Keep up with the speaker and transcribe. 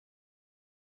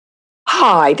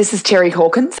Hi, this is Terry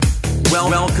Hawkins.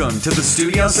 Welcome to the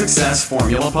Studio Success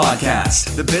Formula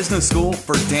Podcast, the business school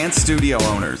for dance studio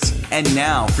owners. And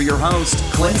now for your host,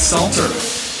 Clint Salter.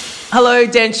 Hello,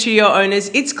 dance studio owners.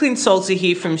 It's Clint Salter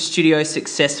here from Studio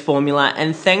Success Formula,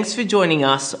 and thanks for joining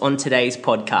us on today's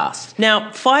podcast.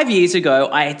 Now, 5 years ago,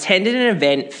 I attended an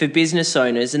event for business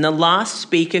owners, and the last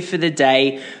speaker for the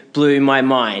day blew my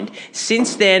mind.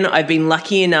 Since then, I've been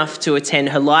lucky enough to attend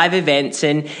her live events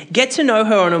and get to know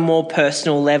her on a more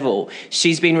personal level.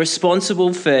 She's been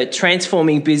responsible for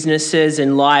transforming businesses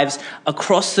and lives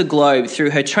across the globe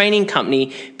through her training company,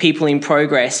 People in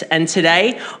Progress. And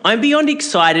today, I'm beyond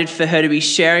excited for her to be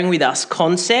sharing with us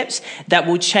concepts that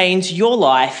will change your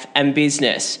life and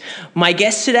business. My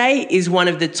guest today is one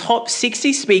of the top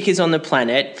 60 speakers on the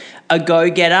planet, a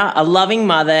go-getter, a loving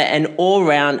mother, and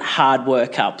all-round hard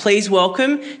worker. Please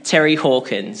welcome Terry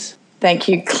Hawkins. Thank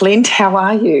you, Clint. How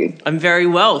are you? I'm very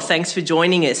well. Thanks for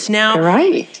joining us. Now,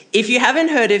 Great. If you haven't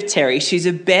heard of Terry, she's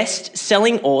a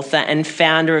best-selling author and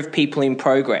founder of People in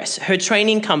Progress, her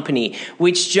training company,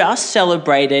 which just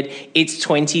celebrated its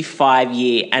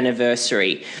 25-year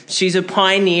anniversary. She's a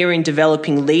pioneer in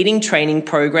developing leading training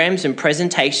programs and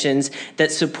presentations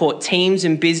that support teams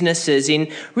and businesses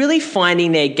in really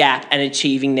finding their gap and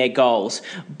achieving their goals.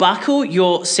 Buckle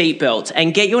your seatbelt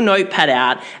and get your notepad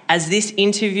out, as this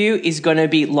interview is going to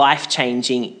be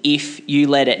life-changing if you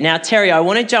let it. Now, Terry, I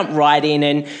want to jump right in,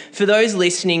 and for those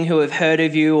listening who have heard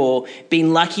of you or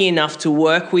been lucky enough to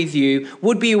work with you,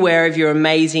 would be aware of your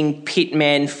amazing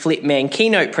Pitman, Flipman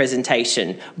keynote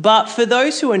presentation. But for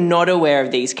those who are not aware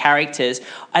of these characters,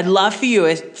 I'd love for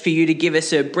you to give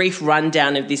us a brief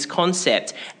rundown of this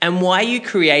concept and why you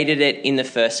created it in the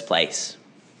first place.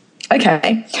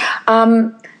 Okay.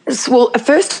 Well,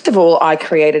 first of all, I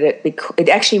created it because it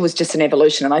actually was just an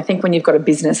evolution. And I think when you've got a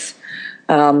business,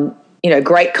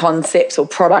 great concepts or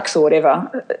products or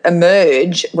whatever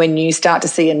emerge when you start to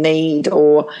see a need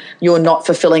or you're not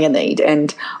fulfilling a need.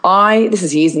 And this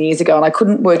is years and years ago, and I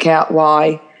couldn't work out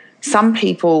why some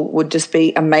people would just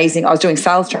be amazing. I was doing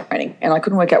sales training, and I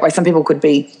couldn't work out why some people could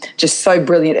be just so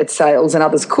brilliant at sales and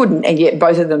others couldn't, and yet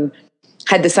both of them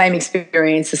had the same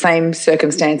experience, the same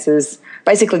circumstances,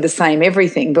 basically the same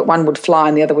everything, but one would fly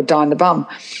and the other would die in the bum.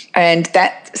 And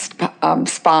that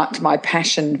sparked my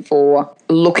passion for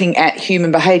looking at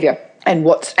human behaviour and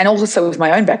also with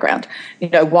my own background.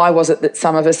 Why was it that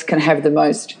some of us can have the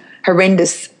most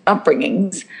horrendous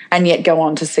upbringings and yet go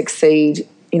on to succeed,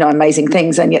 amazing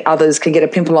things, and yet others can get a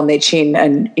pimple on their chin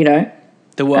and,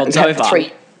 the world's over.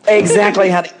 Exactly,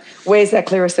 honey. Where's that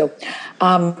Clearasil?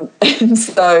 And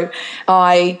so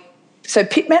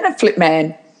Pitman and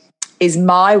Flipman is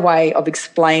my way of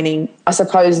explaining, I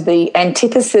suppose, the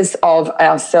antithesis of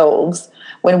ourselves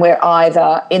when we're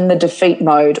either in the defeat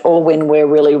mode or when we're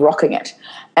really rocking it.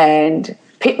 And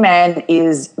Pitman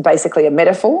is basically a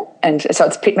metaphor, and so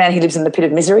it's Pitman, he lives in the pit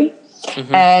of misery.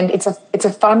 Mm-hmm. And it's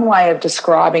a fun way of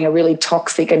describing a really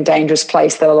toxic and dangerous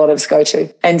place that a lot of us go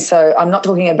to. And so I'm not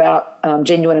talking about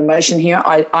genuine emotion here.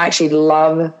 I actually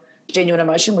love genuine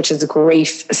emotion, which is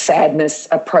grief, sadness,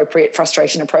 appropriate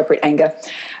frustration, appropriate anger.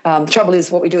 The trouble is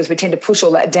what we do is we tend to push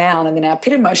all that down, and then our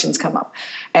pit emotions come up.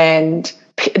 And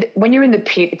when you're in the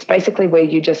pit, it's basically where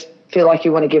you just feel like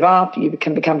you want to give up. You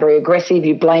can become very aggressive.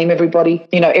 You blame everybody.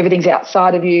 Everything's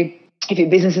outside of you. If your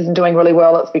business isn't doing really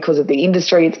well, it's because of the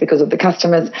industry, it's because of the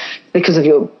customers, because of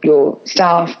your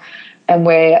staff. And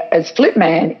whereas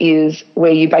Flipman is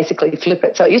where you basically flip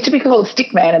it. So it used to be called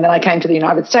Stickman, and then I came to the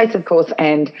United States, of course,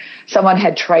 and someone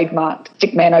had trademarked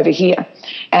Stickman over here.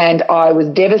 And I was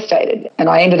devastated. And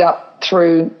I ended up,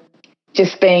 through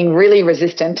just being really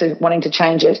resistant to wanting to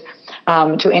change it,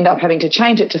 to end up having to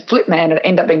change it to Flipman. It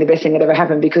ended up being the best thing that ever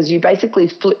happened, because you basically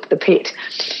flip the pit.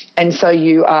 And so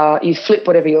you flip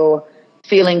whatever you're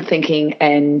feeling, thinking,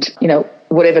 and,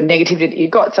 whatever negativity that you've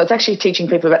got. So it's actually teaching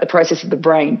people about the process of the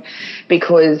brain,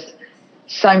 because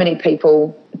so many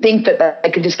people think that they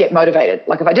can just get motivated.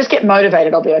 Like, if I just get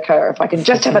motivated, I'll be okay. Or if I can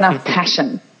just have enough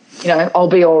passion, I'll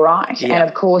be all right. Yeah. And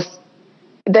of course,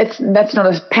 that's not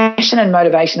a passion, and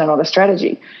motivation are not a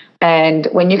strategy. And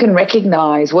when you can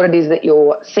recognize what it is that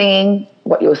you're seeing,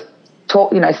 what you're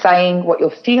saying, what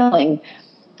you're feeling,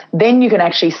 then you can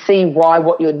actually see why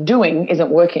what you're doing isn't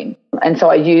working. And so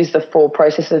I use the 4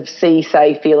 processes of see,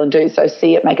 say, feel, and do. So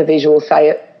see it, make a visual, say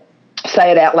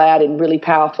it out loud in really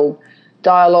powerful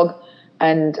dialogue,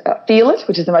 and feel it,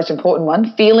 which is the most important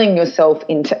one, feeling yourself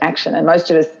into action. And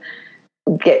most of us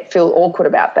feel awkward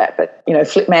about that. But,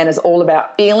 Flipman is all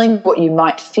about feeling what you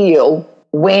might feel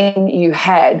when you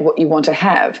had what you want to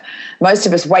have. Most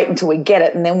of us wait until we get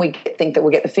it, and then we think that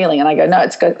we'll get the feeling. And I go, no,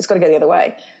 it's got to go the other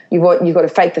way. You've got to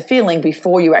fake the feeling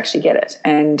before you actually get it.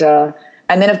 And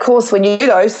then, of course, when you do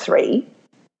those three,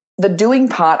 the doing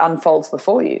part unfolds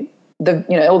before you.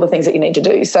 All the things that you need to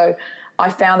do. So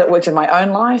I found that worked in my own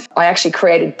life. I actually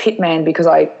created Pitman because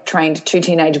I trained 2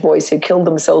 teenage boys who killed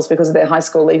themselves because of their high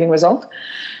school leaving result.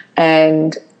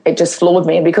 And it just floored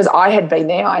me. And because I had been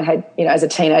there, I had, as a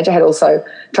teenager, I had also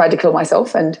tried to kill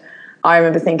myself. And I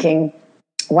remember thinking,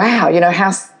 wow,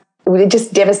 it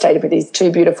just devastated me. These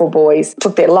 2 beautiful boys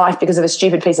took their life because of a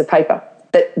stupid piece of paper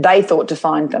that they thought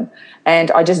defined them.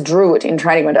 And I just drew it in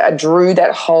training. I drew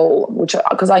that hole,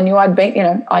 because I knew I'd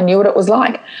been, I knew what it was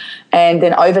like. And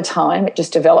then over time, it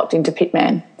just developed into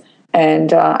Pitman.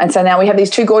 And so now we have these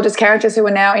 2 gorgeous characters who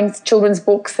are now in children's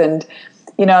books. And,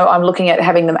 I'm looking at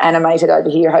having them animated over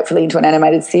here, hopefully into an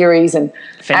animated series. And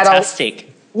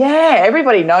fantastic.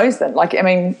 Everybody knows them. It's like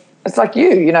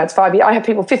it's 5 years. I have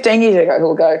people 15 years ago who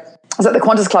will go, I was at the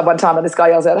Qantas Club one time and this guy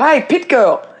yells out, "Hey, Pit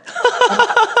Girl."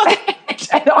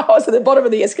 And I was at the bottom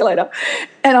of the escalator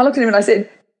and I looked at him and I said,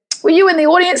 "Were you in the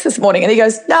audience this morning?" And he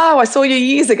goes, "No, I saw you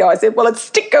years ago." I said, "Well, it's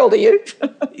Stick Girl to you."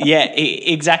 Yeah,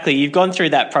 exactly. You've gone through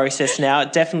that process now.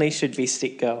 It definitely should be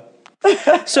Stick Girl.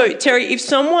 So, Terry, if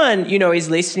someone, is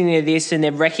listening to this and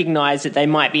they've recognised that they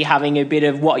might be having a bit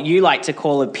of what you like to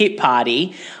call a pit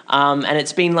party, and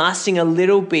it's been lasting a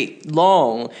little bit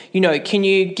long, can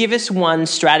you give us one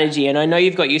strategy? And I know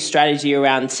you've got your strategy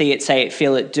around see it, say it,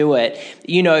 feel it, do it.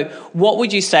 What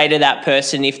would you say to that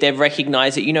person if they've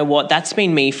recognised that, that's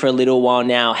been me for a little while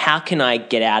now, how can I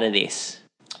get out of this?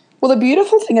 Well, the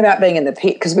beautiful thing about being in the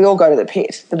pit, because we all go to the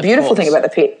pit, the beautiful thing about the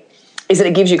pit is that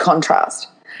it gives you contrast.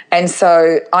 And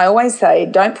so I always say,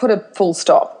 don't put a full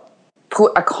stop,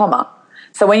 put a comma.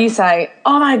 So when you say,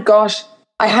 "Oh my gosh,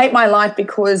 I hate my life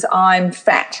because I'm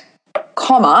fat,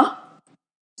 comma,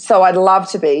 so I'd love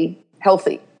to be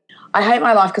healthy. I hate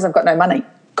my life because I've got no money,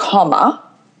 comma,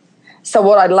 so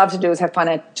what I'd love to do is have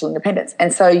financial independence."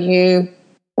 And so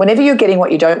whenever you're getting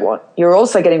what you don't want, you're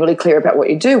also getting really clear about what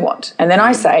you do want. And then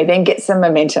I say, then get some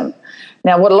momentum.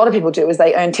 Now, what a lot of people do is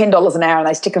they earn $10 an hour and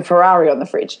they stick a Ferrari on the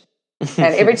fridge.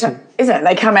 And every time, isn't it?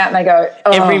 They come out and they go,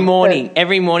 "Oh."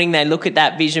 Every morning they look at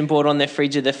that vision board on the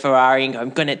fridge of the Ferrari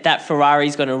and go, that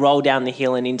Ferrari's going to roll down the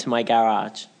hill and into my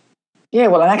garage. Yeah,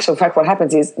 well, in actual fact, what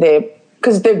happens is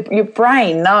because your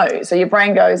brain knows. So your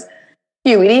brain goes,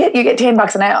 "You idiot, you get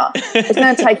 $10 an hour. It's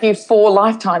going to take you 4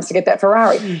 lifetimes to get that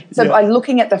Ferrari." So by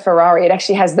looking at the Ferrari, it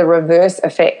actually has the reverse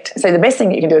effect. So the best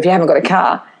thing you can do if you haven't got a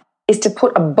car is to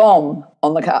put a bomb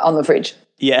on the fridge.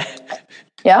 Yeah.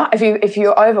 Yeah, if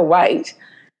you're overweight,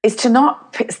 is to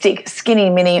not stick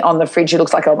skinny mini on the fridge who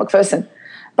looks like Elle Macpherson,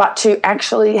 but to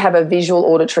actually have a visual,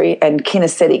 auditory and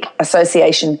kinesthetic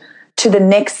association to the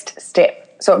next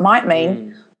step. So it might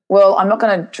mean, well, I'm not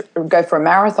going to go for a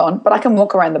marathon, but I can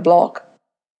walk around the block.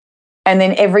 And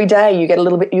then every day you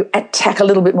tack a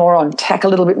little bit more on, tack a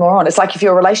little bit more on. It's like if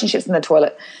your relationship's in the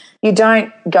toilet, you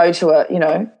don't go to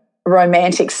a,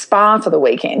 romantic spa for the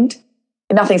weekend.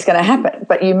 Nothing's going to happen,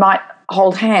 but you might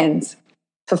hold hands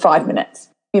for 5 minutes.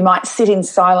 You might sit in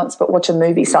silence but watch a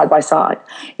movie side by side.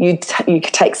 You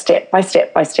take step by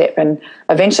step by step, and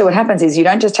eventually what happens is you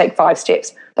don't just take 5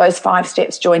 steps. Those 5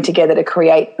 steps join together to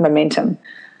create momentum.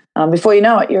 Before you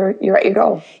know it, you're at your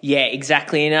goal. Yeah,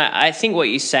 exactly. And I think what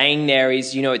you're saying there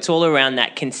is, it's all around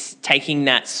that taking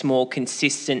that small,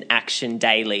 consistent action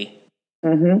daily.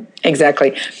 Mm-hmm.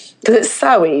 Exactly. Because it's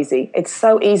so easy. It's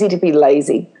so easy to be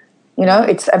lazy.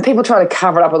 And people try to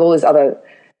cover it up with all this other,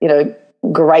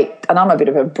 great, and I'm a bit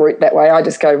of a brute that way. I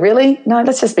just go, really? No,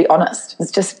 let's just be honest.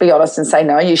 Let's just be honest and say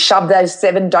no. You shove those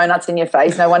 7 donuts in your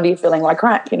face. No wonder you're feeling like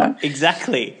crap,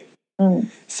 Exactly.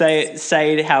 Say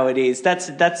it how it is.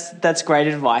 That's great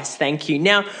advice. Thank you.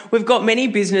 Now, we've got many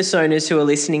business owners who are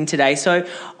listening today, so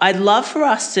I'd love for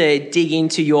us to dig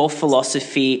into your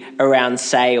philosophy around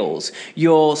sales.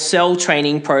 Your Sell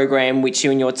training program, which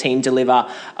you and your team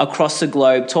deliver across the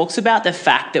globe, talks about the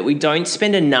fact that we don't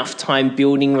spend enough time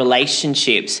building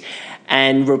relationships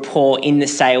and rapport in the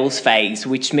sales phase,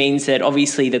 which means that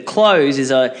obviously the close is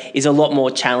a lot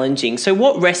more challenging. So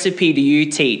what recipe do you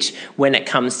teach when it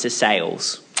comes to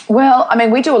sales? Well,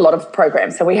 we do a lot of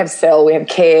programs. So we have Sell, we have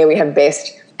Care, we have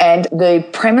Best. And the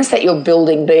premise that you're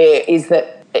building there is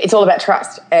that it's all about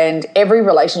trust, and every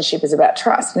relationship is about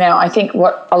trust. Now, I think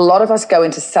what a lot of us go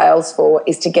into sales for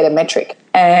is to get a metric.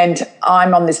 And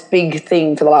I'm on this big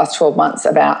thing for the last 12 months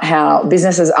about how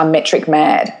businesses are metric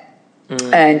mad.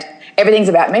 And everything's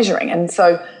about measuring. And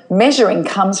so measuring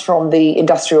comes from the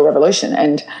Industrial Revolution.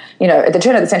 And, at the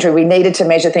turn of the century, we needed to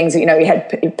measure things. We had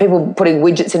people putting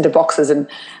widgets into boxes, and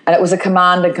it was a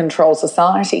command and control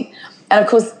society. And, of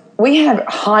course, we have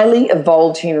highly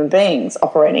evolved human beings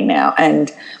operating now,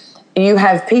 and you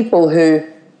have people who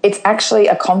it's actually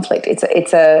a conflict. It's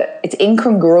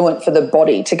incongruent for the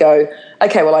body to go,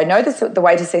 okay, well, I know the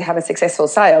way to have a successful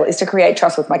sale is to create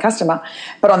trust with my customer,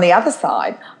 but on the other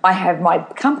side, I have my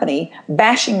company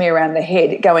bashing me around the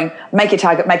head going, make your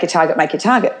target, make your target, make your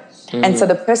target. Mm-hmm. And so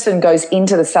the person goes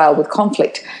into the sale with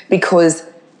conflict because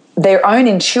their own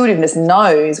intuitiveness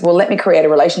knows, well, let me create a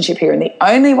relationship here. And the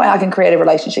only way I can create a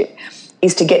relationship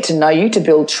is to get to know you, to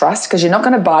build trust, because you're not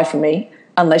going to buy from me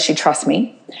unless you trust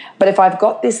me. But if I've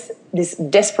got this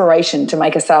desperation to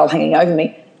make a sale hanging over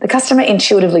me, the customer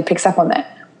intuitively picks up on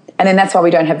that. And then that's why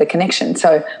we don't have the connection.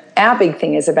 So our big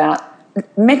thing is about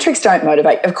metrics don't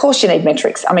motivate. Of course you need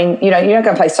metrics. I mean, you're not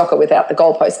going to play soccer without the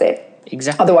goalpost there.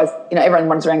 Exactly. Otherwise, everyone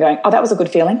runs around going, oh, that was a good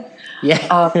feeling.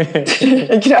 Yeah.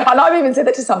 And I've even said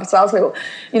that to some salespeople.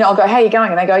 I'll go, how are you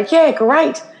going? And they go, yeah,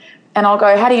 great. And I'll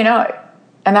go, how do you know?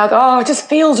 And they'll go, oh, it just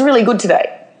feels really good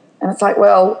today. And it's like,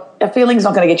 well, a feeling's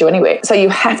not going to get you anywhere. So you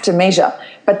have to measure.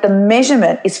 But the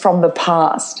measurement is from the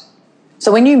past.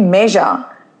 So when you measure,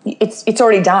 it's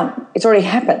already done. It's already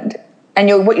happened.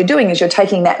 And what you're doing is you're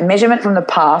taking that measurement from the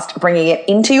past, bringing it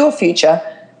into your future,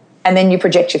 and then you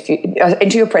project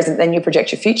into your present, then you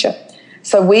project your future.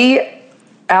 So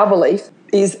our belief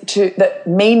is that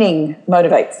meaning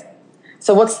motivates.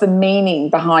 So what's the meaning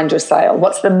behind your sale?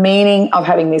 What's the meaning of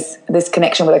having this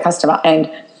connection with a customer?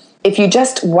 And if you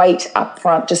just wait up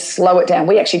front, just slow it down,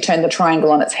 we actually turn the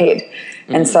triangle on its head.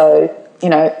 Mm-hmm. And so,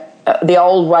 the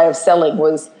old way of selling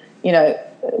was,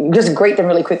 just greet them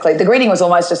really quickly. The greeting was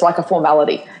almost just like a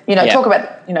formality. Talk about,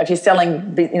 if you're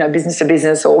selling, business to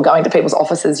business or going to people's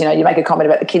offices, you make a comment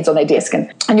about the kids on their desk.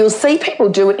 And you'll see people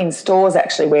do it in stores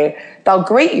actually where they'll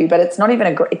greet you, but it's not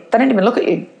even they don't even look at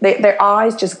you. Their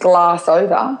eyes just glass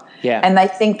over. Yeah. And they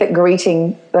think that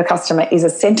greeting the customer is a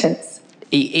sentence.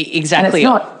 Exactly.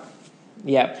 And it's not.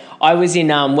 Yeah, I was in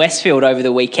Westfield over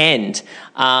the weekend.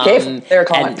 They're a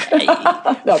client.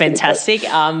 Fantastic.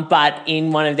 But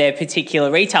in one of their particular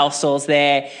retail stores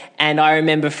there, and I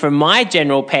remember from my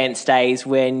General Pants days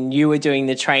when you were doing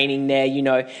the training there,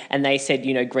 and they said,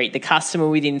 greet the customer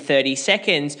within 30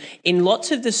 seconds. In lots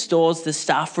of the stores, the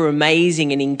staff were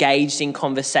amazing and engaged in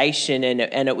conversation,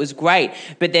 and it was great.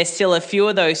 But there's still a few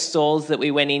of those stores that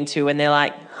we went into, and they're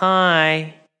like,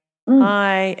 "Hi."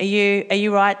 Hi, are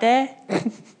you right there?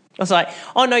 I was like,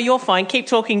 oh no, you're fine. Keep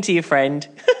talking to your friend.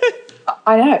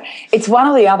 I know. It's one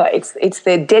or the other. It's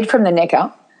they're dead from the neck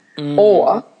up,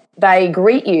 or they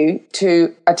greet you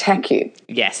to attack you.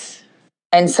 Yes.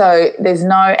 And so there's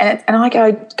no, and I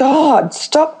go, God,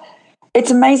 stop.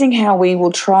 It's amazing how we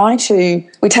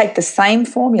take the same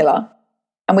formula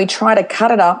and we try to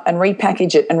cut it up and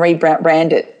repackage it and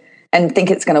rebrand it and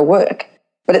think it's going to work.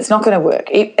 But it's not going to work.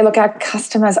 Look, our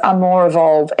customers are more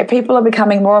evolved. People are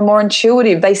becoming more and more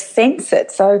intuitive. They sense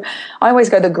it. So I always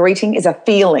go, the greeting is a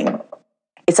feeling.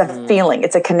 It's a feeling.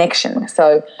 It's a connection.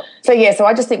 So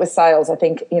I just think with sales, I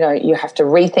think, you have to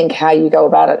rethink how you go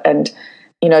about it and,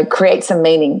 create some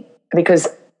meaning, because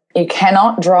you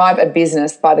cannot drive a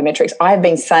business by the metrics. I have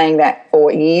been saying that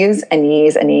for years and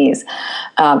years and years.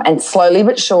 And slowly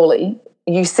but surely,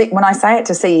 you see, when I say it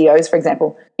to CEOs, for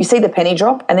example, you see the penny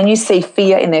drop and then you see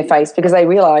fear in their face because they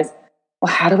realise,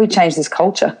 well, how do we change this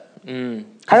culture?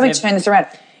 How do we turn this around?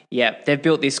 Yeah, they've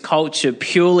built this culture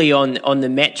purely on the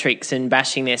metrics and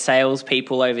bashing their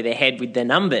salespeople over their head with the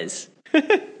numbers.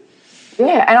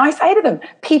 Yeah, and I say to them,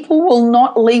 people will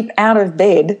not leap out of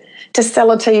bed to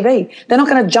sell a TV. They're not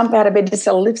going to jump out of bed to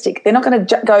sell a lipstick. They're not going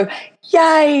to go,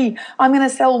 yay, I'm going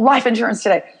to sell life insurance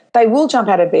today. They will jump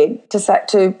out of bed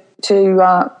to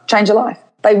change a life.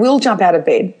 They will jump out of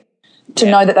bed to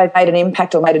know that they've made an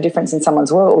impact or made a difference in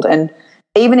someone's world. And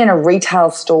even in a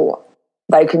retail store,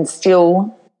 they can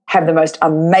still have the most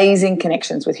amazing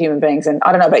connections with human beings. And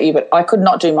I don't know about you, but I could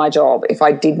not do my job if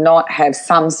I did not have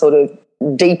some sort of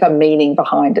deeper meaning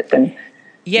behind it than.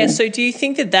 Yeah, so do you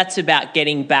think that that's about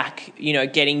getting back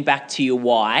to your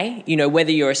why?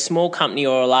 Whether you're a small company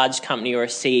or a large company or a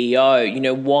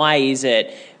CEO, why is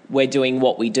it we're doing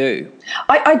what we do?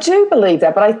 I do believe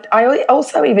that, but I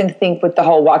also even think with the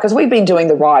whole why, because we've been doing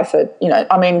the why for,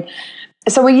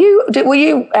 so were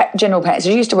you at General Pants?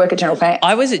 Did you used to work at General Pants?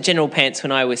 I was at General Pants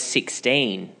when I was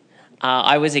 16.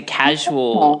 I was a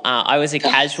casual. I was a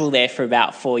casual there for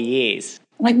about 4 years.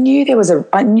 I knew there was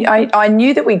I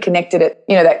knew that we connected at,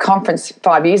 that conference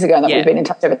 5 years ago and that we've been in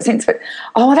touch ever since. But,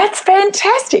 that's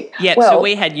fantastic. Yeah, well, so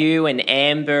we had you and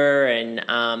Amber and,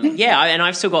 and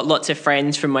I've still got lots of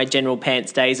friends from my General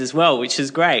Pants days as well, which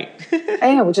is great.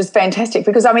 Yeah, which is fantastic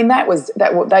because,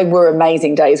 they were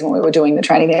amazing days when we were doing the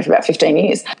training there for about 15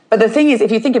 years. But the thing is,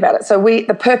 if you think about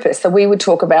it, we would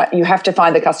talk about you have to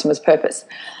find the customer's purpose.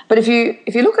 But if you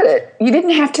look at it, you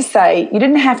didn't have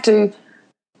to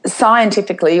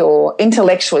scientifically or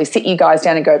intellectually sit you guys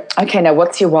down and go, okay, now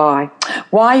what's your why?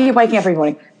 Why are you waking up every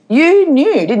morning? You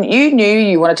knew, didn't you? You knew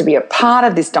you wanted to be a part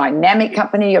of this dynamic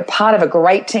company, you're part of a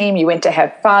great team, you went to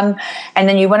have fun, and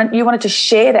then you wanted to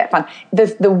share that fun.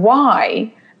 The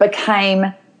why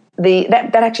became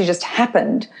that actually just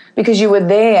happened because you were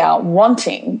there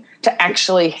wanting to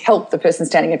actually help the person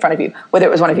standing in front of you, whether it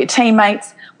was one of your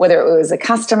teammates, whether it was a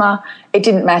customer, it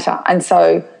didn't matter. And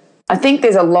so I think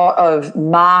there's a lot of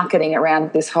marketing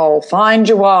around this whole find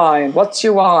your why and what's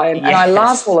your why. And I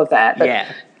love all of that. But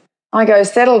I go,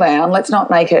 settle down. Let's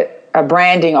not make it a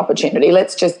branding opportunity.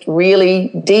 Let's just really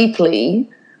deeply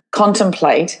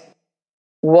contemplate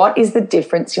what is the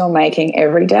difference you're making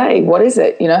every day. What is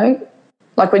it,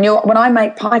 Like when I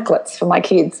make pikelets for my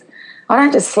kids, I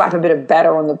don't just slap a bit of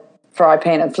batter on the fry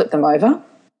pan and flip them over.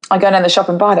 I go down the shop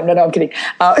and buy them. No, I'm kidding.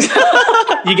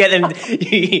 You get them.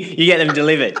 You get them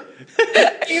delivered.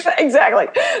 Exactly.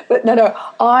 But no.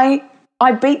 I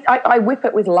whip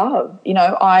it with love.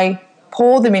 I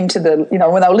pour them into the.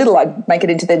 When they were little, I'd make it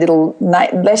into their little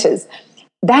letters.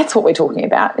 That's what we're talking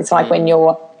about. It's like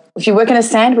if you work in a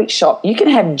sandwich shop, you can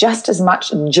have just as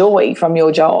much joy from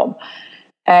your job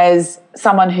as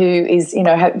someone who is,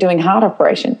 doing heart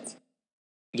operations.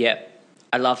 Yep.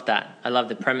 I love that. I love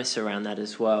the premise around that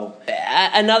as well.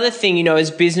 Another thing,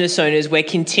 as business owners, we're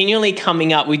continually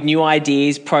coming up with new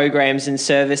ideas, programs and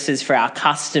services for our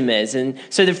customers. And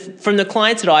so from the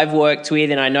clients that I've worked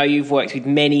with, and I know you've worked with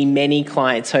many, many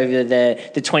clients over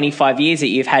the 25 years that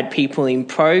you've had People in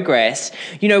Progress,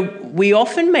 we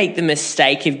often make the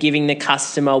mistake of giving the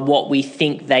customer what we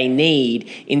think they need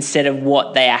instead of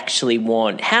what they actually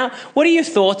want. What are your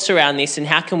thoughts around this and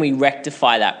how can we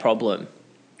rectify that problem?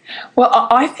 Well,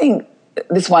 I think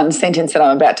this one sentence that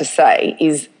I'm about to say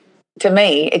is, to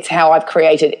me, it's how I've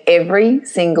created every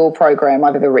single program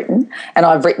I've ever written. And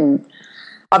I've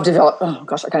developed,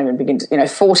 I can't even begin to,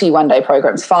 40 one-day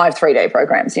programs, 5 3-day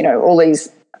programs, all these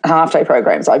half-day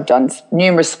programs. I've done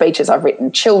numerous speeches. I've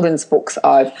written children's books.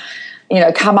 I've,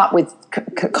 come up with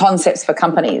concepts for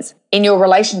companies. In your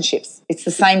relationships, it's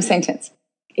the same sentence.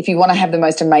 If you want to have the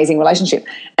most amazing relationship.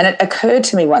 And it occurred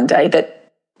to me one day that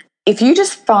if you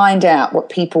just find out what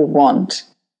people want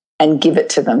and give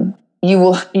it to them,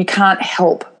 you can't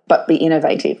help but be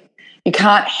innovative. You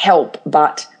can't help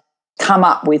but come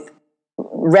up with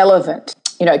relevant,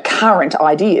 current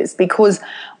ideas, because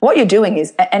what you're doing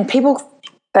is, and people,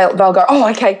 they'll go, oh,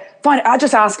 okay, fine, I'll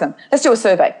just ask them. Let's do a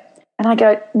survey. And I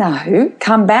go, no,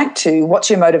 come back to what's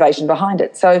your motivation behind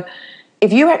it. So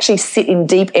if you actually sit in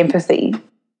deep empathy,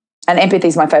 and empathy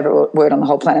is my favourite word on the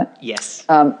whole planet. Yes.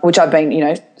 Which I've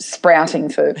been, sprouting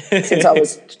since I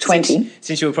was 20.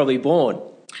 Since you were probably born.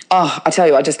 Oh, I tell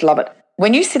you, I just love it.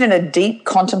 When you sit in a deep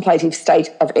contemplative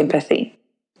state of empathy.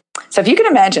 So if you can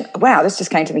imagine, wow, this just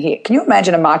came to me here. Can you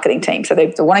imagine a marketing team? So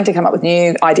they're wanting to come up with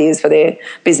new ideas for their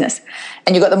business.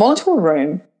 And you got them all into a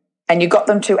room and you got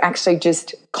them to actually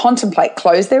just contemplate,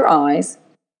 close their eyes,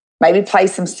 maybe play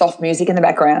some soft music in the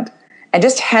background, and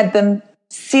just had them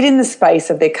sit in the space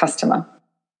of their customer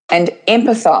and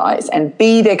empathize and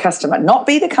be their customer, not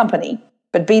be the company,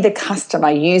 but be the customer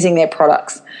using their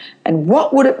products. And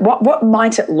what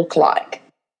might it look like?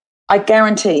 I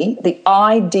guarantee the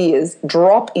ideas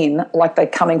drop in like they're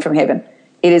coming from heaven.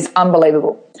 It is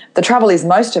unbelievable. The trouble is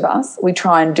most of us, we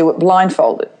try and do it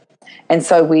blindfolded. And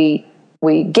so we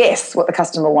guess what the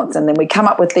customer wants and then we come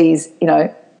up with these,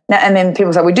 and then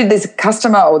people say, we did this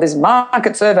customer or this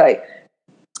market survey.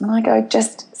 And I go,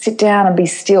 just sit down and be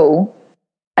still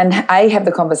and have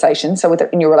the conversation. So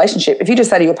in your relationship, if you just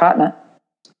say to your partner,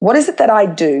 what is it that I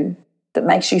do that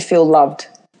makes you feel loved?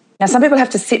 Now, some people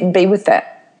have to sit and be with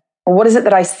that. Or what is it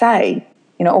that I say?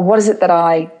 Or what is it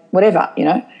that whatever.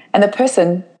 And the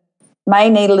person may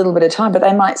need a little bit of time, but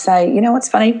they might say, what's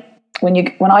funny?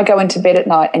 When I go into bed at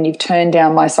night and you've turned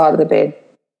down my side of the bed,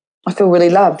 I feel really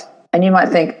loved. And you might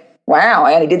think, wow,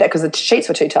 I only did that because the sheets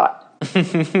were too tight.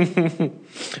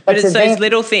 But it's those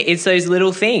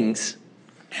little things.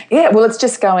 Yeah, well, it's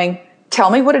just going,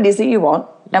 tell me what it is that you want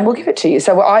and we'll give it to you.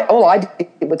 So all I did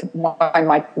with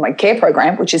my care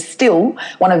program, which is still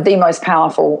one of the most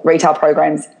powerful retail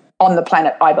programs on the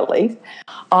planet, I believe,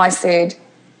 I said,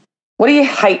 What do you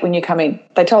hate when you come in?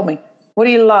 They told me. What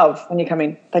do you love when you come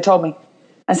in? They told me.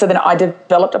 And so then I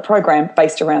developed a program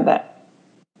based around that.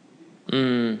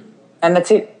 And that's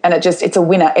it. And it's a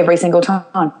winner every single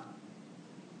time.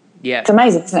 Yeah. It's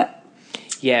amazing, isn't it?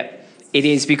 Yeah. It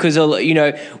is, because, you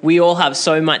know, we all have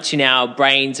so much in our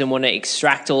brains and want to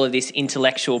extract all of this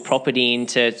intellectual property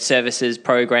into services,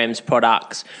 programs,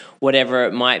 products, whatever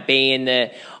it might be. And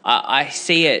I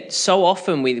see it so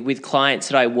often with clients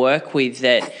that I work with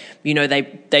that, you know,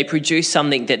 they produce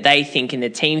something that they think and the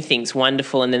team thinks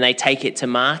wonderful, and then they take it to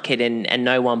market and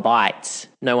no one bites.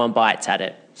 No one bites at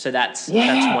it. So that's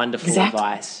wonderful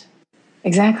advice.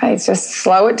 Exactly. It's just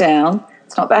slow it down.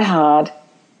 It's not that hard.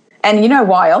 And you know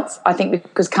why else? I think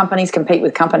because companies compete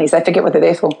with companies. They forget what they're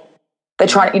there for. They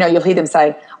try, you know, you'll hear them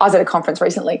say, I was at a conference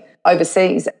recently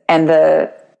overseas, and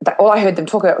all I heard them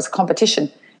talk about was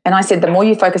competition. And I said, the more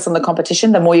you focus on the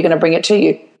competition, the more you're going to bring it to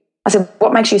you. I said,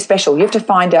 what makes you special? You have to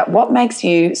find out what makes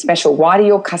you special. Why do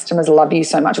your customers love you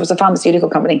so much? It was a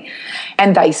pharmaceutical company.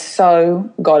 And they so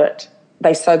got it.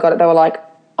 They were like,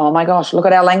 oh my gosh, look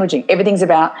at our languaging. Everything's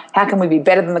about how can we be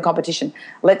better than the competition.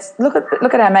 Let's look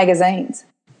at our magazines.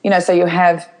 You know, so you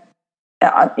have,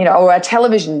 or our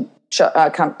television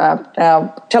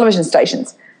television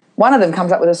stations. One of them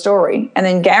comes up with a story, and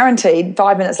then guaranteed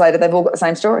 5 minutes later they've all got the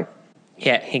same story.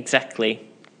 Yeah, exactly.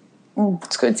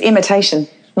 It's good. It's imitation,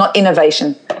 not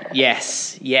innovation.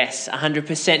 Yes,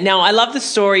 100%. Now, I love the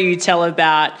story you tell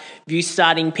about you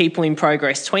starting People in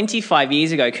Progress 25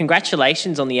 years ago.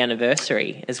 Congratulations on the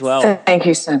anniversary as well. Thank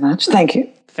you so much. Thank you.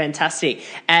 Fantastic.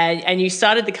 And you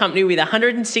started the company with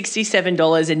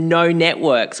 $167 and no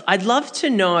networks. I'd love to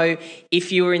know,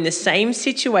 if you were in the same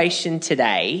situation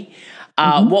today,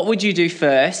 what would you do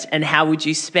first, and how would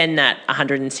you spend that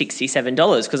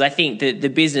 $167? Because I think the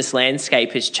business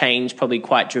landscape has changed probably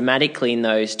quite dramatically in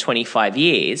those 25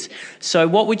 years. So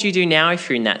what would you do now if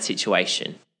you're in that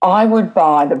situation? I would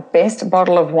buy the best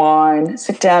bottle of wine,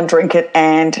 sit down, drink it,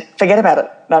 and forget about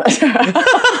it. No.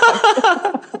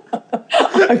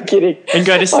 I'm kidding. And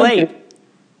go to sleep.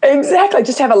 Exactly.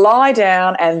 Just have a lie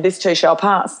down and this too shall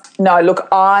pass. No, look,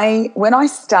 when I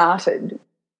started,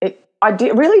 I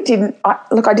didn't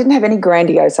have any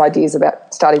grandiose ideas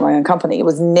about starting my own company. It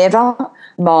was never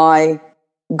my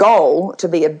goal to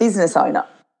be a business owner.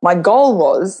 My goal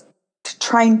was to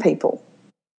train people.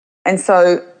 And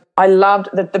so I loved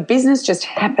that the business just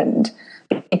happened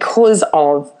because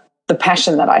of the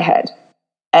passion that I had.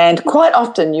 And quite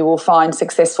often you will find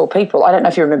successful people. I don't know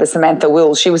if you remember Samantha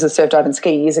Wills. She was a surf, dive and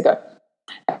ski years ago.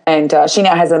 And she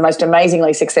now has the most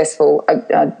amazingly successful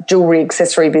jewellery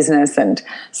accessory business and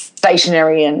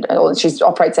stationery, and she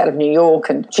operates out of New York,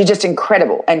 and she's just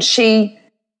incredible. And she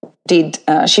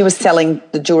was selling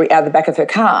the jewellery out of the back of her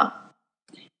car.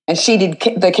 And she did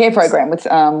the care program with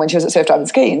when she was at Surf, Dive and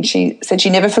Ski, and she said she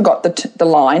never forgot the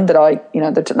line that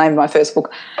the name of my first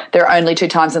book, there are only 2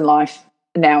 times in life,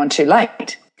 now and too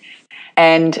late.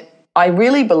 And I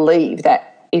really believe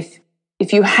that if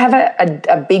you have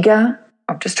a bigger,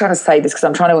 I'm just trying to say this because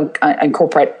I'm trying to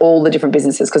incorporate all the different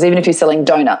businesses, because even if you're selling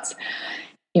donuts,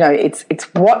 you know, it's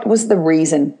what was the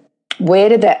reason? Where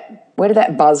did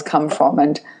that buzz come from?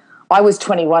 And I was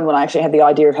 21 when I actually had the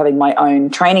idea of having my own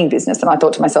training business, and I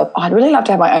thought to myself, I'd really love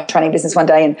to have my own training business one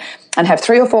day and have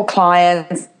 3 or 4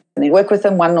 clients and then work with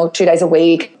them 1 or 2 days a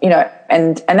week, you know,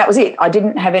 and that was it. I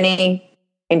didn't have any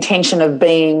intention of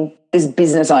being this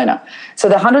business owner. So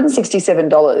the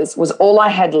 $167 was all I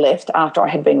had left after I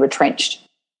had been retrenched.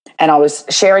 And I was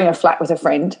sharing a flat with a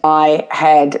friend. I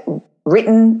had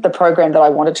written the program that I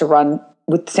wanted to run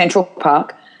with Central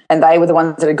Park, and they were the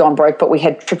ones that had gone broke, but we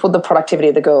had tripled the productivity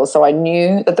of the girls. So I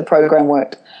knew that the program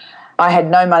worked. I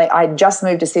had no money. I had just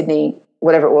moved to Sydney,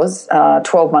 whatever it was,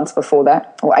 12 months before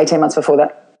that, or 18 months before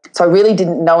that. So I really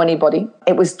didn't know anybody.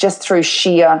 It was just through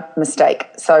sheer mistake.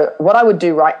 So what I would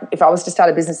do, if I was to start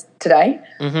a business today,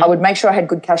 I would make sure I had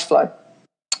good cash flow.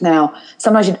 Now,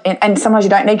 sometimes you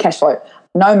don't need cash flow.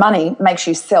 No money makes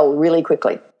you sell really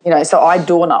quickly. You know, so I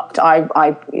door knocked.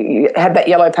 I had that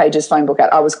Yellow Pages phone book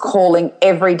out. I was calling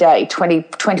every day, 20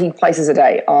 places a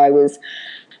day. I was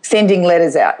sending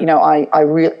letters out. You know,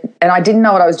 and I didn't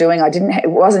know what I was doing. It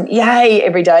wasn't yay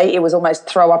every day. It was almost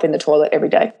throw up in the toilet every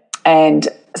day. And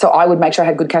so I would make sure I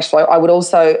had good cash flow. I would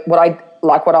also, what I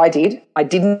did, I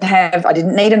didn't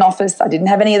need an office. I didn't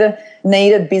have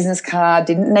need a business card,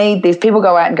 didn't need this. People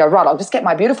go out and go, right, I'll just get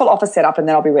my beautiful office set up and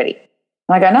then I'll be ready.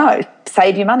 And I go, no,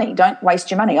 save your money. Don't waste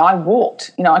your money. I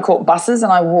walked. You know, I caught buses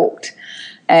and I walked.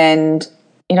 And,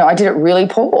 you know, I did it really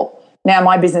poor. Now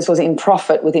my business was in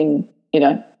profit within,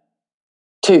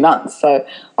 2 months. So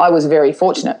I was very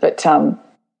fortunate. But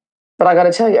But I got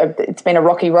to tell you, it's been a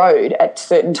rocky road at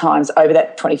certain times over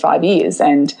that 25 years.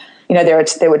 And, you know, there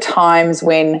were times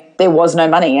when there was no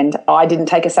money and I didn't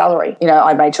take a salary. You know,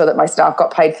 I made sure that my staff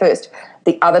got paid first.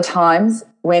 The other times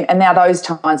when, and now those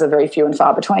times are very few and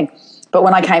far between. But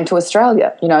when I came to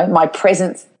Australia, you know, my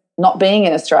presence not being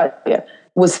in Australia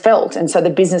was felt. And so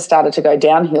the business started to go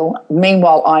downhill.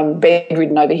 Meanwhile, I'm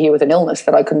bedridden over here with an illness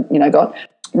that I couldn't, you know, got.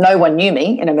 No one knew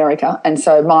me in America. And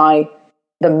so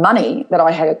the money that I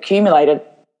had accumulated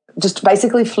just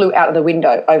basically flew out of the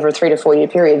window over a 3 to 4 year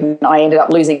period, and I ended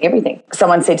up losing everything.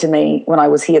 Someone said to me when I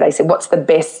was here, they said, what's the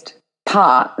best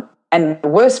part and the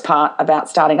worst part about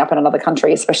starting up in another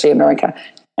country, especially America?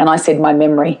 And I said, my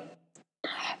memory,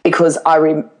 because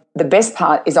the best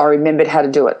part is I remembered how to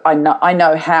do it. I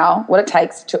know what it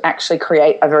takes to actually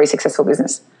create a very successful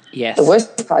business. Yes. The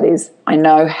worst part is I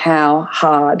know how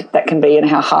hard that can be and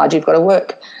how hard you've got to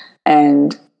work.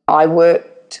 And I worked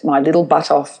my little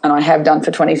butt off, and I have done for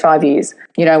 25 years.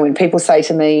 You know, when people say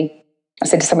to me, I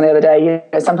said to someone the other day, you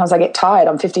know, sometimes I get tired.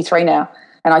 I'm 53 now,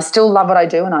 and I still love what I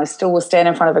do, and I still will stand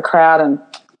in front of a crowd and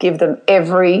give them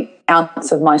every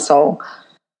ounce of my soul.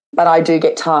 But I do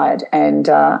get tired, and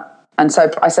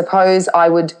so I suppose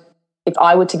if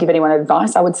I were to give anyone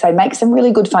advice, I would say make some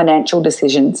really good financial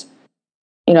decisions.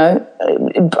 You know,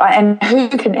 and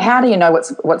how do you know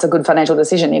what's a good financial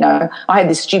decision? You know, I had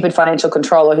this stupid financial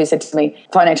controller who said to me,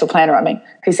 financial planner,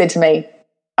 who said to me,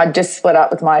 I'd just split up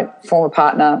with my former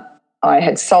partner. I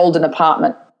had sold an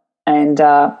apartment and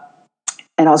I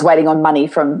was waiting on money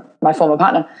from my former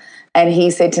partner. And he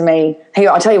said to me, hey,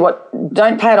 I'll tell you what,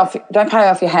 don't pay off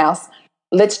your house.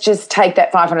 Let's just take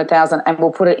that $500,000 and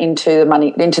we'll put it into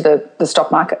the stock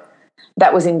market.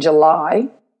 That was in July,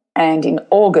 and in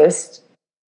August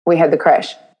we had the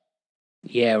crash.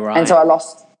 Yeah, right. And so I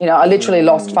literally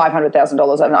lost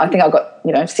 $500,000. And I think I got,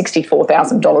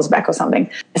 $64,000 back or something.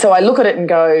 So I look at it and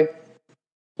go,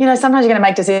 sometimes you're going to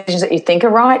make decisions that you think are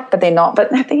right, but they're not.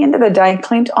 But at the end of the day,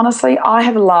 Clint, honestly, I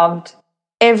have loved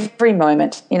every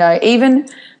moment. Even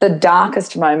the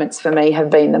darkest moments for me have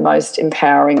been the most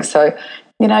empowering. So,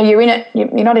 you're in it, you're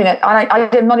not in it.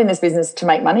 I'm not in this business to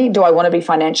make money. Do I want to be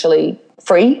financially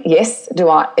free? Yes.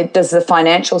 Does the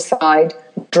financial side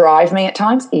drive me at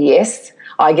times? Yes.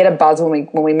 I get a buzz when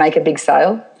we make a big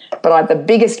sale, but the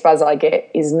biggest buzz I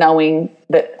get is knowing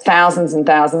that thousands and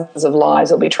thousands of lives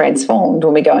will be transformed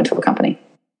when we go into a company.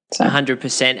 So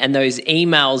 100%. And those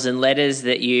emails and letters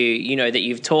that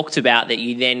you've talked about that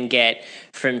you then get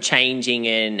from changing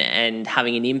and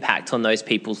having an impact on those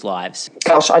people's lives.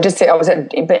 Gosh, I was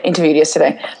interviewed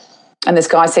yesterday, and this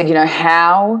guy said,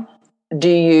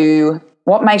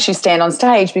 what makes you stand on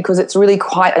stage? Because it's really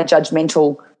quite a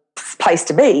judgmental place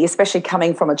to be, especially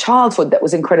coming from a childhood that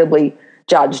was incredibly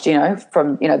judged,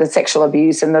 from, the sexual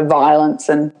abuse and the violence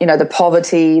and, the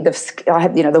poverty, I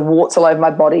had, the warts all over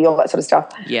my body, all that sort of stuff.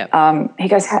 Yeah. He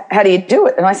goes, how do you do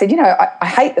it? And I said, I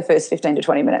hate the first 15 to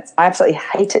 20 minutes. I absolutely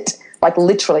hate it. Like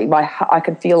literally I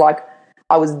could feel like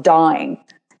I was dying.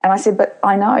 And I said, but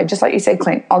I know, just like you said,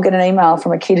 Clint, I'll get an email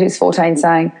from a kid who's 14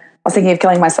 saying, I was thinking of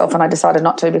killing myself and I decided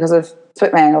not to because of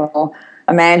Sweatman, or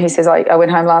a man who says, I went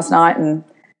home last night and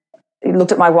he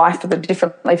looked at my wife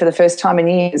differently for the first time in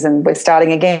years and we're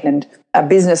starting again. And a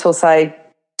business will say,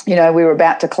 we were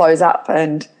about to close up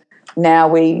and now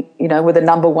we're the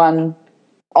number one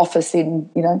office in,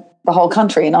 the whole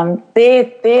country. And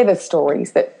they're the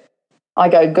stories that I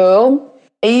go, girl,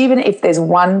 even if there's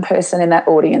one person in that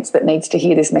audience that needs to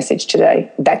hear this message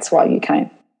today, that's why you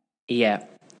came. Yeah,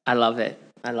 I love it.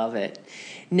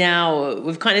 Now,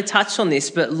 we've kind of touched on this,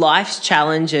 but life's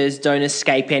challenges don't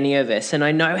escape any of us. And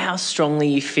I know how strongly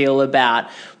you feel about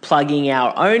plugging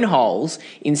our own holes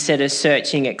instead of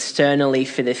searching externally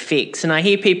for the fix. And I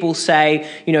hear people say,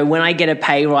 when I get a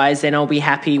pay rise, then I'll be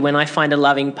happy. When I find a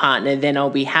loving partner, then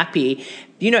I'll be happy.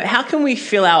 How can we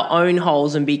fill our own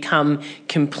holes and become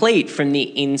complete from the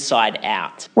inside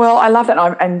out? Well, I love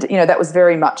that. And that was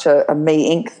very much a Me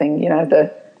Inc. thing,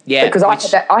 Yeah, because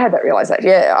I had that realization.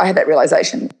 Yeah, I had that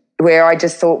realization where I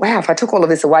just thought, wow, if I took all of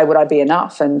this away, would I be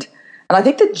enough? And I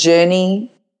think the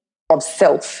journey of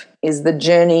self is the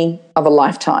journey of a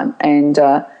lifetime. And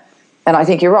I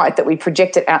think you're right that we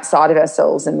project it outside of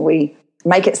ourselves and we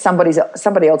make it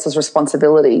somebody else's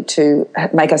responsibility to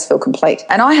make us feel complete.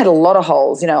 And I had a lot of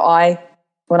holes. When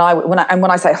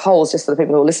I say holes, just for the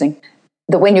people who are listening,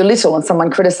 that when you're little and someone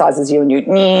criticizes you and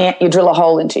you drill a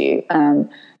hole into you.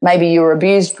 Maybe you were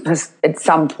abused at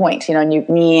some point, and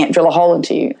you drill a hole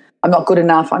into you. I'm not good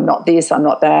enough. I'm not this. I'm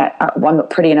not that. I'm not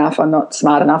pretty enough. I'm not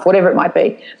smart enough, whatever it might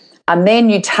be. And then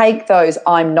you take those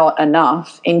I'm not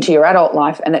enough into your adult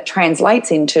life and it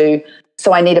translates into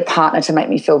So I need a partner to make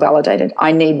me feel validated.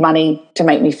 I need money to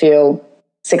make me feel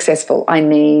successful. I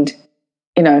need,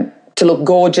 to look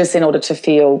gorgeous in order to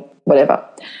feel whatever.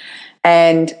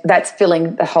 And that's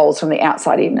filling the holes from the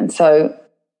outside in. And so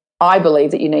I believe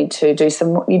that you need to do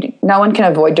no one can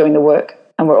avoid doing the work,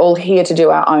 and we're all here to do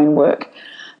our own work,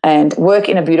 and work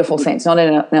in a beautiful sense, not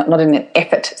in an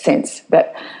effort sense.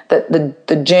 But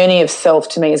the journey of self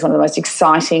to me is one of the most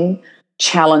exciting,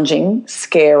 challenging,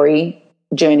 scary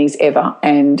journeys ever.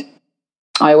 And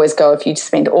I always go, if you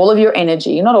spend all of your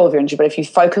energy, not all of your energy, but if you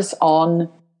focus on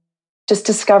just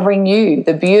discovering you,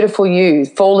 the beautiful you,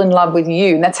 fall in love with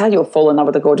you, and that's how you'll fall in love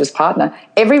with a gorgeous partner.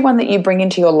 Everyone that you bring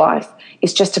into your life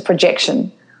is just a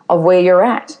projection of where you're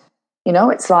at.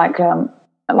 It's like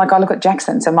I look at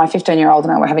Jackson. So my 15-year-old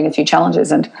and I were having a few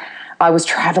challenges, and I was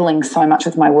traveling so much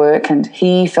with my work, and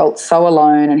he felt so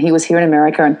alone, and he was here in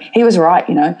America, and he was right,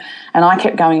 and I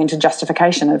kept going into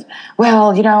justification of, well,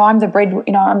 I'm the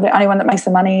I'm the only one that makes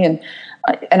the money, and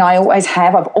I always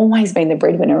have. I've always been the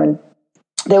breadwinner. And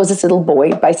there was this little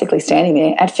boy basically standing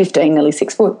there at 15, nearly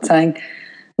 6 foot, saying,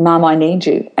 Mum, I need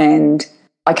you. And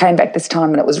I came back this time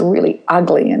and it was really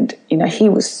ugly, and, he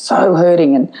was so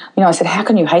hurting. And, I said, how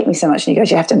can you hate me so much? And he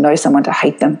goes, you have to know someone to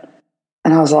hate them.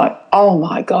 And I was like, oh,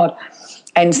 my God.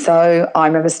 And so I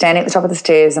remember standing at the top of the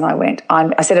stairs, and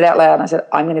I said it out loud, and I said,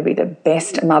 I'm going to be the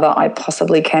best mother I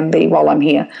possibly can be while I'm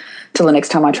here till the next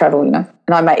time I travel, And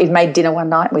he made dinner one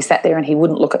night, and we sat there, and he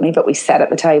wouldn't look at me, but we sat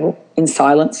at the table in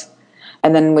silence.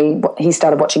 And then he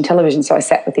started watching television, so I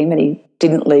sat with him, and he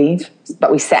didn't leave,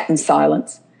 but we sat in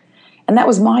silence. And that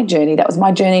was my journey. That was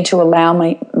my journey to allow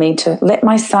me to let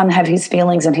my son have his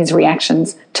feelings and his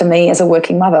reactions to me as a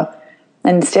working mother.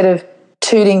 And instead of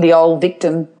tooting the old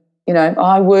victim,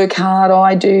 I work hard,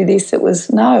 I do this, it was,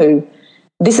 no,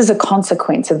 this is a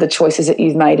consequence of the choices that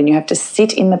you've made, and you have to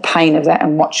sit in the pain of that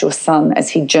and watch your son as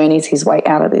he journeys his way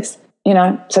out of this.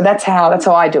 So that's how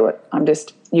I do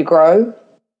it. You grow,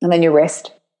 and then you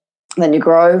rest, and then you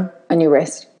grow and you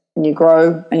rest, and you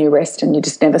grow and you rest, and you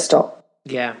just never stop.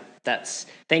 Yeah,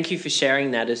 thank you for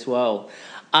sharing that as well.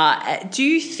 Do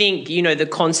you think, the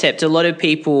concept, a lot of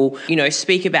people,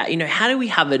 speak about, how do we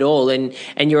have it all? And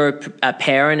you're a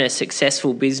parent, a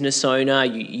successful business owner,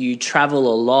 you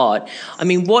travel a lot. I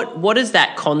mean, what does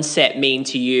that concept mean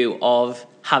to you of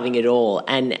having it all?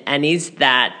 And is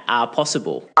that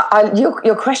possible?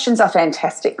 Your questions are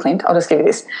fantastic, Clint. I'll just give you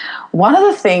this. One of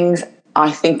the things I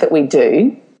think that we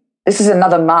do, this is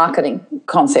another marketing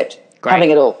concept, Great.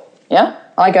 Having it all. Yeah?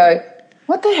 I go,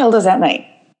 what the hell does that mean?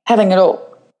 Having it all.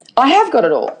 I have got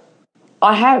it all.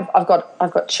 I've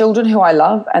got children who I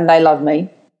love, and they love me.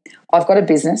 I've got a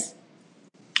business.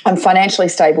 I'm financially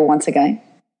stable once again.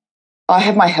 I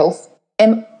have my health.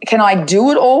 And can I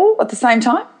do it all at the same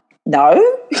time?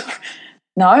 No.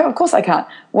 No, of course I can't.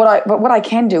 But what I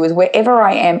can do is, wherever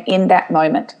I am in that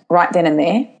moment, right then and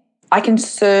there, I can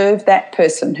serve that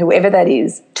person, whoever that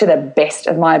is, to the best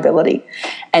of my ability,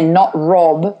 and not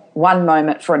rob one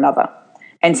moment for another.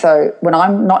 And so when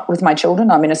I'm not with my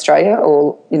children, I'm in Australia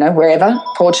or, wherever,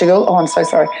 Portugal, oh, I'm so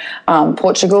sorry,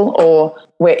 Portugal or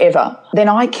wherever, then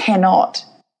I cannot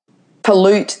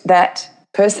pollute that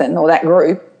person or that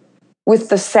group with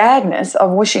the sadness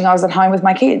of wishing I was at home with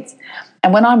my kids.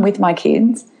 And when I'm with my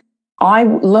kids, I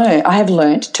have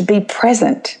learned to be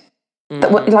present.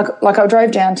 Like I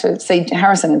drove down to see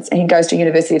Harrison, and he goes to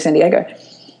University of San Diego,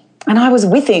 and I was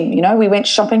with him. We went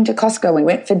shopping to Costco, we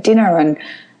went for dinner, and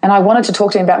I wanted to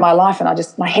talk to him about my life,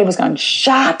 and my head was going,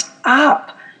 shut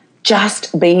up,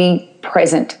 just be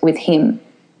present with him,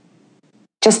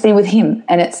 just be with him,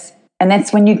 and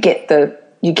that's when you get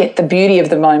the beauty of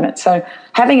the moment. So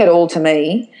having it all to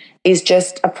me is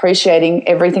just appreciating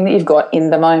everything that you've got in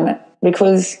the moment,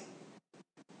 because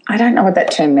I don't know what that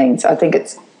term means. I think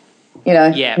it's,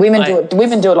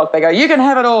 women do it like they go, you can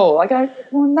have it all. I go,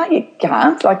 well, no, you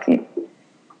can't. Like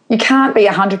you can't be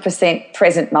 100%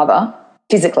 present mother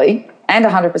physically, and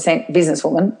 100%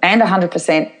 businesswoman, and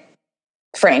 100%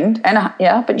 friend,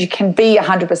 but you can be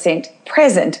 100%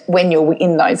 present when you're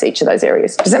in each of those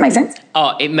areas. Does that make sense?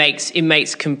 Oh, it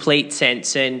makes complete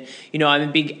sense. And, I'm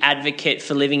a big advocate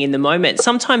for living in the moment.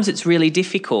 Sometimes it's really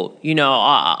difficult.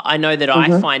 I know that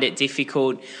I find it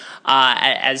difficult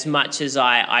as much as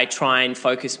I try and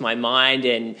focus my mind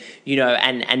and,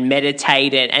 and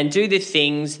meditate and do the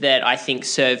things that I think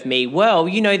serve me well.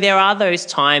 There are those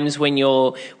times when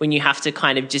you have to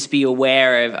kind of just be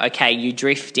aware of, okay, you're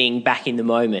drifting back in the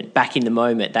moment,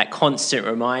 that constant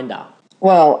reminder.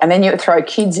 Well, and then you throw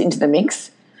kids into the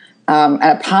mix and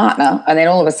a partner, and then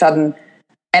all of a sudden,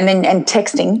 and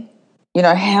texting,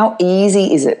 how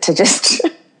easy is it to just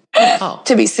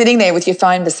to be sitting there with your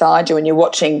phone beside you and you're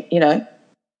watching,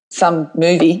 some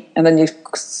movie and then you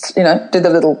do the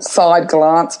little side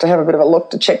glance to have a bit of a look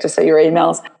to check to see your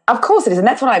emails. Of course it is, and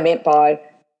that's what I meant by,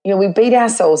 we beat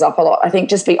ourselves up a lot. I think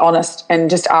just be honest and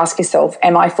just ask yourself,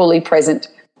 am I fully present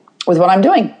with what I'm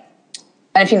doing?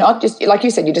 And if you're not, just like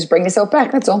you said, you just bring yourself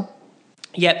back, that's all.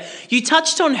 Yep. You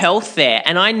touched on health there,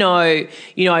 and I know,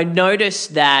 I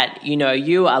noticed that,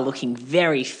 you are looking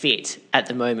very fit at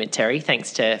the moment, Terry,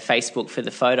 thanks to Facebook for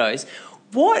the photos.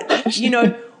 What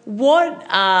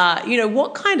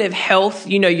kind of health,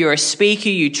 you're a speaker,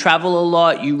 you travel a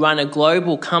lot, you run a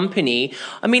global company.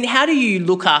 I mean, how do you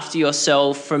look after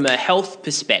yourself from a health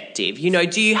perspective?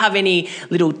 Do you have any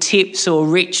little tips or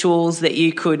rituals that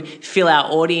you could fill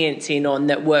our audience in on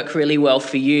that work really well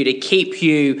for you to keep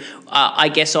you,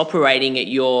 operating at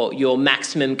your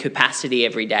maximum capacity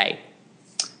every day?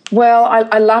 Well,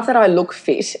 I love that I look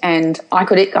fit, and I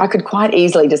could quite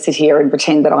easily just sit here and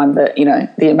pretend that I'm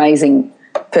the amazing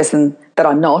person that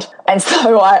I'm not. And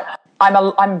so I'm a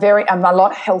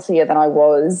lot healthier than I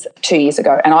was 2 years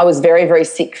ago, and I was very, very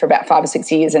sick for about 5 or 6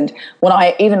 years. And when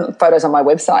even photos on my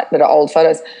website that are old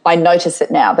photos, I notice it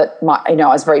now that I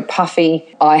was very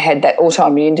puffy. I had that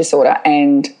autoimmune disorder,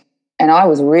 and I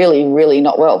was really, really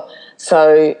not well.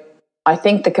 So I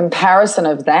think the comparison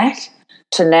of that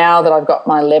to now that I've got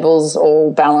my levels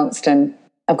all balanced and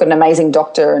I've got an amazing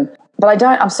doctor, but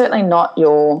I'm certainly not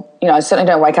I certainly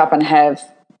don't wake up and have,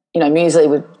 muesli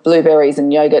with blueberries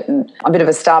and yogurt, and I'm a bit of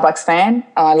a Starbucks fan.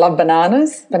 I love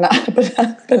bananas.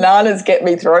 Bananas get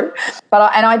me through.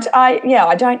 But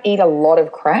I don't eat a lot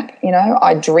of crap,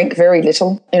 I drink very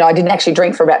little. I didn't actually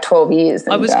drink for about 12 years.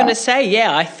 I was going to say,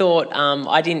 I thought,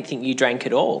 I didn't think you drank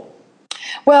at all.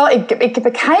 Well, it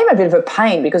became a bit of a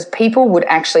pain because people would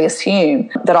actually assume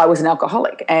that I was an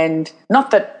alcoholic, and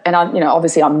not that, and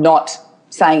obviously I'm not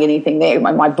saying anything there.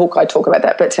 In my book I talk about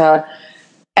that, but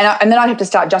and then I'd have to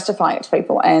start justifying it to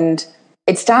people, and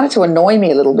it started to annoy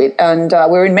me a little bit. And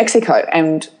we were in Mexico,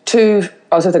 and I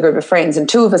was with a group of friends, and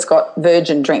 2 of us got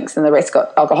virgin drinks and the rest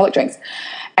got alcoholic drinks.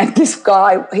 And this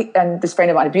guy and this friend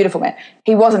of mine, a beautiful man,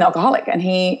 he was an alcoholic, and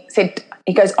he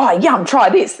goes, "Oh, yum, try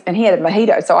this." And he had a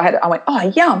mojito, so I went,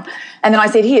 "Oh, yum." And then I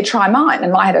said, "Here, try mine."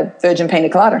 And I had a virgin pina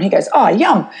colada, and he goes, "Oh,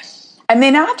 yum." And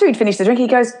then after he'd finished the drink, he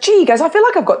goes, "I feel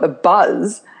like I've got the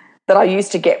buzz that I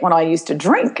used to get when I used to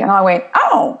drink." And I went,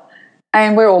 "Oh."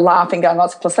 And we're all laughing, going, "Oh,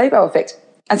 it's a placebo effect."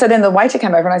 And so then the waiter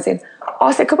came over and I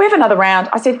said, "Could we have another round?"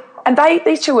 I said, "And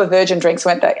these 2 were virgin drinks,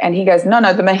 weren't they?" And he goes, No,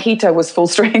 the mojito was full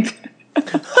strength."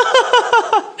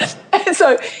 And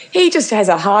so he just has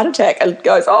a heart attack and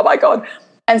goes, "Oh my God."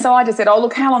 And so I just said, "Oh,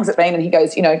 look, how long's it been?" And he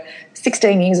goes,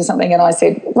 16 years or something. And I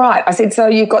said, "Right." I said, "So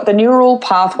you've got the neural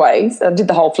pathways," I did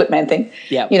the whole Flipman thing,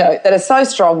 that are so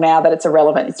strong now that it's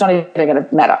irrelevant. It's not even going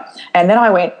to matter. And then I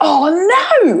went, "Oh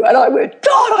no." And I went,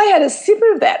 "God," I had a sip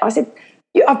of that. I said,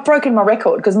 "I've broken my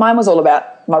record," because mine was all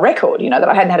about my record, that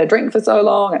I hadn't had a drink for so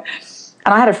long.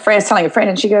 And I had telling a friend,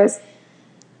 and she goes,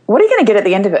 "What are you going to get at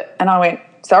the end of it?" And I went,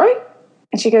 "Sorry?"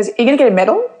 And she goes, "You're going to get a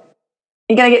medal?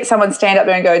 You're going to get someone stand up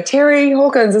there and go, 'Terry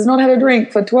Hawkins has not had a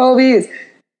drink for 12 years.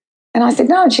 And I said,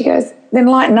 "No." And she goes, "Then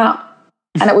lighten up."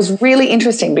 And it was really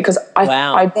interesting because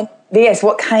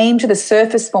what came to the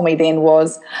surface for me then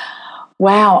was,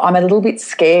 wow, I'm a little bit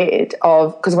scared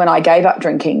because when I gave up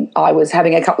drinking, I was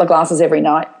having a couple of glasses every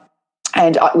night,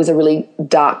 and it was a really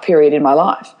dark period in my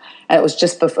life. And it was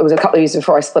a couple of years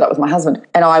before I split up with my husband.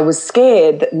 And I was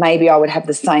scared that maybe I would have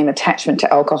the same attachment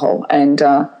to alcohol. And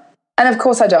of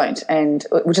course I don't, and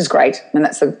which is great. And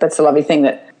that's a lovely thing,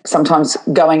 that sometimes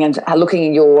going and looking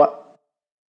at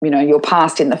your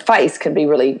past in the face can be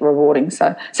really rewarding.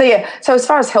 So as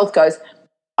far as health goes,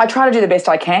 I try to do the best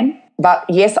I can. But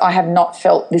yes, I have not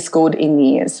felt this good in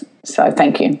years. So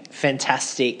thank you.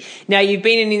 Fantastic. Now, you've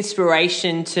been an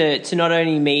inspiration to not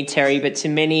only me, Terry, but to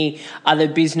many other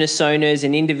business owners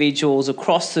and individuals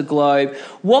across the globe.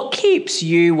 What keeps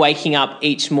you waking up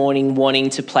each morning wanting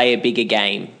to play a bigger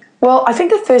game? Well, I think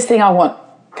the first thing I want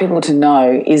people to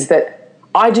know is that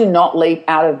I do not leap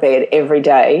out of bed every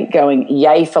day going,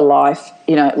 "Yay for life,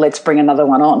 let's bring another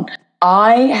one on."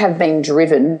 I have been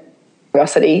driven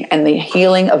curiosity and the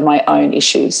healing of my own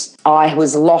issues. I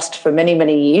was lost for many,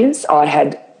 many years.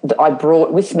 I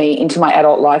brought with me into my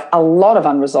adult life a lot of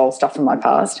unresolved stuff from my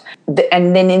past.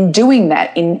 And then in doing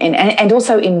that, and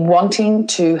also in wanting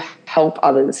to help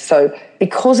others. So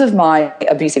because of my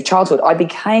abusive childhood, I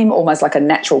became almost like a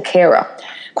natural carer.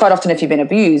 Quite often if you've been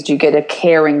abused, you get a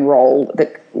caring role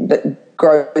that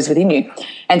grows within you.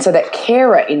 And so that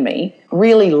carer in me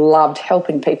really loved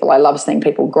helping people. I loved seeing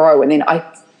people grow. And then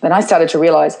I started to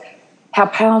realise how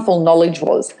powerful knowledge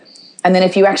was. And then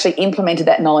if you actually implemented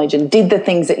that knowledge and did the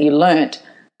things that you learnt,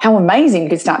 how amazing you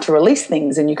could start to release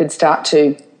things, and you could start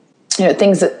to,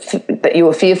 things that you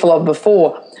were fearful of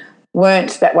before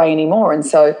weren't that way anymore. And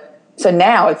so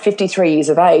now at 53 years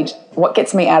of age, what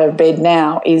gets me out of bed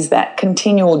now is that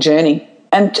continual journey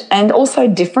and also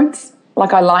difference.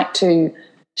 Like, I like to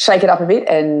shake it up a bit,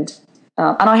 and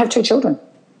I have 2 children.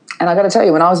 And I got to tell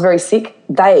you, when I was very sick,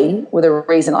 they were the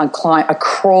reason I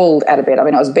crawled out of bed. I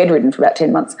mean, I was bedridden for about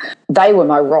 10 months. They were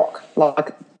my rock.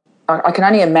 Like, I can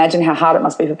only imagine how hard it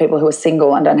must be for people who are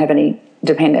single and don't have any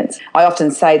dependents. I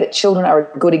often say that children are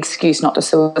a good excuse not to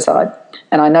suicide.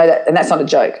 And I know that, and that's not a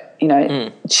joke.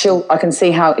 I can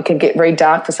see how it can get very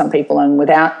dark for some people, and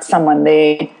without someone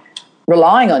there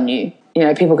relying on you,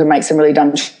 people can make some really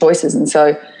dumb choices. And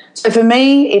so for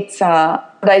me, it's some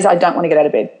days I don't want to get out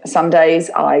of bed. Some days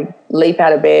I leap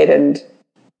out of bed and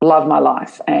love my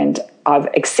life. And I've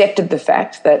accepted the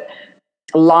fact that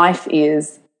life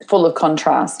is full of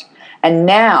contrast. And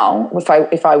now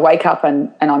if I wake up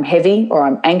and I'm heavy, or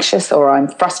I'm anxious, or I'm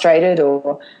frustrated,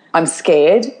 or I'm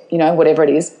scared, whatever it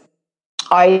is,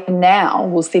 I now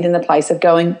will sit in the place of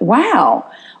going, wow,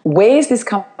 where's this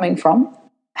coming from?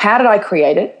 How did I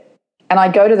create it? And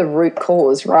I go to the root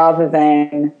cause rather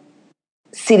than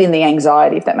sit in the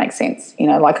anxiety, if that makes sense. I'm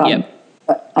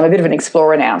a bit of an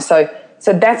explorer now. So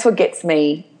that's what gets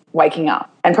me waking up.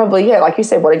 And probably, like you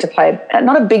said, wanting to play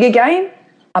not a bigger game,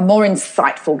 a more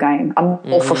insightful game, a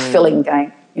more fulfilling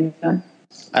game.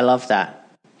 I love that.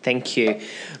 Thank you.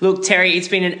 Look, Terry, it's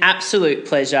been an absolute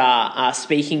pleasure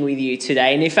speaking with you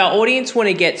today. And if our audience want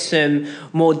to get some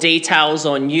more details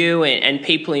on you and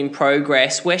People in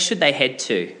Progress, where should they head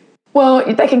to? Well,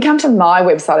 they can come to my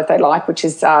website if they like, which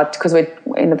is because we're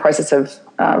in the process of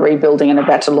rebuilding and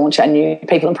about to launch our new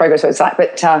People in Progress website.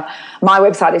 But my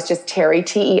website is just Terry,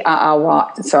 Terry,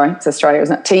 sorry, it's Australia,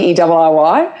 isn't it? Terry,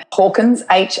 Hawkins,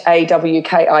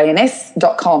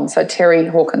 HAWKINS.com. So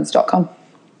terryhawkins.com.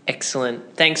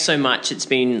 Excellent. Thanks so much. It's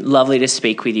been lovely to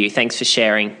speak with you. Thanks for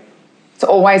sharing. It's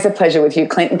always a pleasure with you,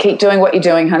 Clint. And keep doing what you're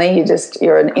doing, honey.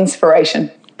 You're an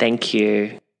inspiration. Thank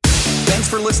you. Thanks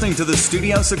for listening to the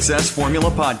Studio Success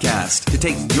Formula podcast. To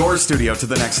take your studio to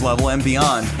the next level and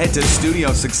beyond, head to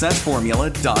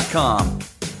StudioSuccessFormula.com.